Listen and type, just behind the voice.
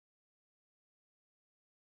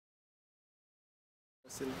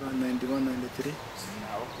Silver 91, 93,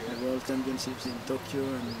 the World Championships in Tokyo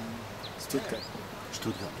and Stuttgart.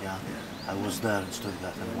 Stuttgart, yeah. I was there in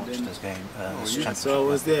Stuttgart and watched this game. So I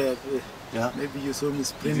was there. Yeah. Maybe you saw me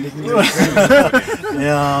sprinting.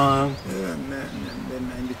 Yeah. And then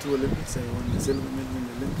 92 Olympics, I won the silver medal in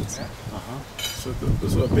the Olympics. So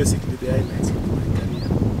those were basically the highlights of my career.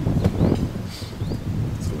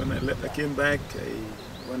 So when I came back, I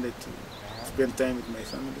wanted to spend time with my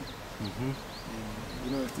family. And,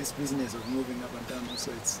 you know, this business of moving up and down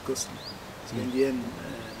also, it's costly. So in the end,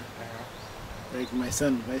 like my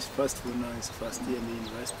son, my first one now is first year in the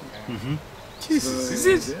university. Jesus, so, is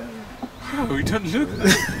it? Yeah. Oh, we don't look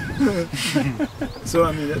So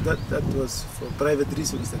I mean that was for private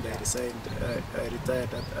reasons that I resigned. I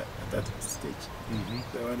retired at that stage.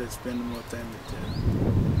 So I wanted to spend more time with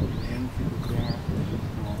young people growing up.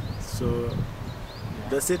 So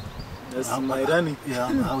that's it. That's my running.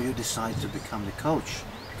 Yeah, how you decide to become the coach?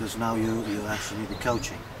 Because now you actually the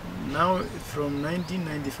coaching. Now from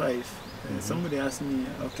 1995, somebody asked me.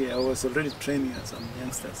 Okay, I was already training some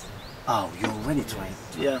youngsters. Oh, you're already trained.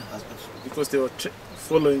 Yeah, because they were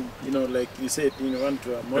following, you know, like you said, you know, want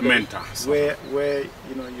to a model where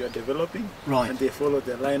you know you are developing, right? And they follow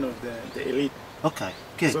the line of the elite. Okay,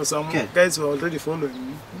 good. So some guys were already following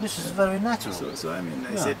me. This is very natural. So I mean,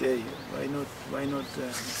 I said, hey, why not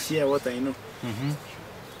share what I know?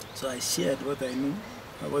 So I shared what I knew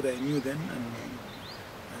then,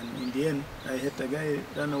 and in the end, I had a guy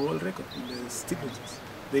run a world record in the steeplechases.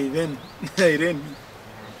 The event I ran.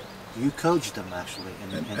 You coached them actually in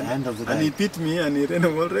the end of the day. And he beat me and he ran a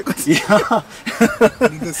world record. Yeah.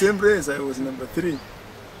 In the same race, I was number 3.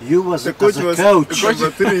 You was the coach as a coach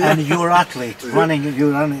number 3, and your athlete running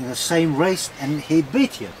the same race, and he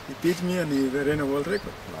beat you. He beat me and he ran a world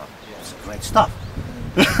record. Wow, that's great stuff.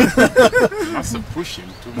 You must have pushed him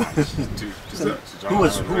too much to who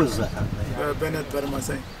was that? Bernard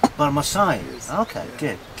Barmasai. Barmasai. Yes. Okay,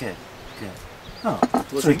 yeah. Good. Oh,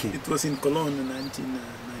 it was in Cologne in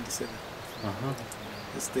 1997.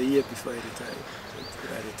 It's the year before I retired.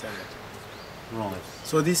 Right.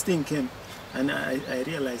 So this thing came, and I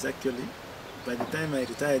realized actually, by the time I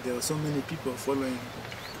retired, there were so many people following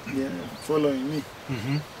me.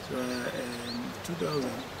 So in 2000,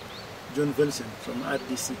 John Velsen from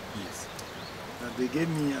RDC. Yes. They gave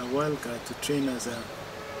me a wild card to train as a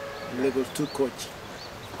level 2 coach.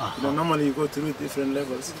 You know, normally you go through different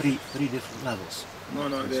levels. Three different levels. No,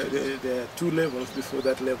 there are 2 levels before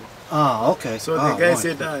that level. Ah, okay. So the guy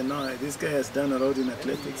said, no, this guy has done a lot in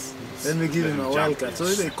athletics. Let me give him a wild card. So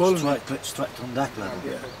they called me. Straight on that level.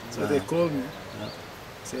 Yeah. So they called me.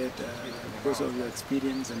 Said, because of your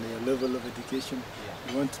experience and your level of education,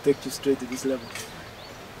 we want to take you straight to this level.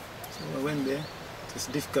 So I went there. It was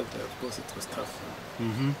difficult, of course, it was tough.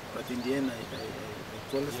 But in the end, I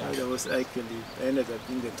qualified. I ended up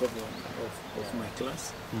being the top one of my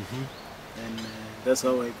class. And that's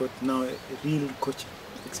how I got now a real coaching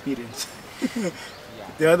experience.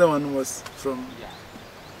 The other one was from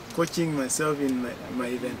coaching myself in my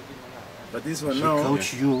event. But this one now...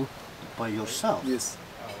 coach you by yourself? Yes.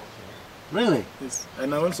 Really? Yes.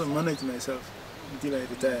 And I also managed myself until I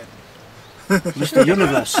retired. Mr.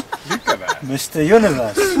 Universe. Look at that. Mr.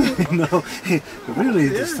 Universe. No, really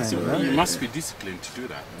interesting. So you must be disciplined to do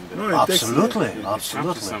that. No, absolutely. You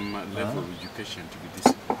come to some level of education to be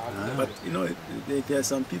disciplined. But you know, there are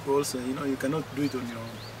some people also, you know, you cannot do it on your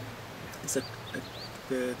own. It's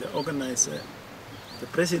the organizer, the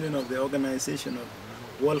president of the organization of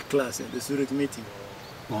World Class at the Zurich meeting.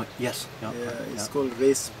 Right. Yes. It's called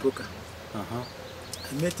Race Brooker. I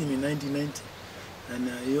met him in 1990. And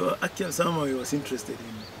actually somehow he was interested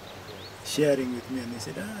in sharing with me, and he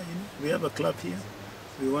said, you know, we have a club here.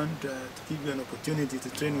 We want to give you an opportunity to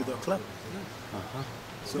train with our club.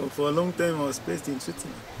 So for a long time I was based in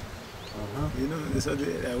Switzerland. You know, so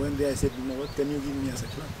I went there. I said, you know, what can you give me as a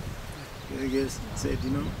club? The guys said,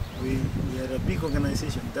 you know, we are a big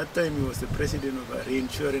organization. That time he was the president of a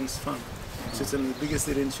reinsurance fund, Switzerland's biggest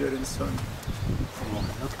reinsurance fund.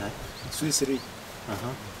 Okay. Swiss Re.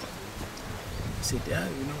 He said,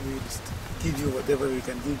 you know, we'll give you whatever we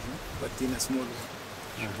can give you, but in a small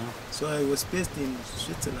way. So I was based in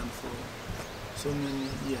Switzerland for so many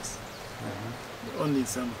years, only in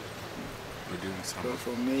summer. During summer.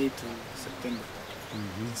 From May to September.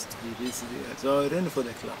 So I ran for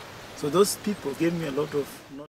the club. So those people gave me a lot of knowledge.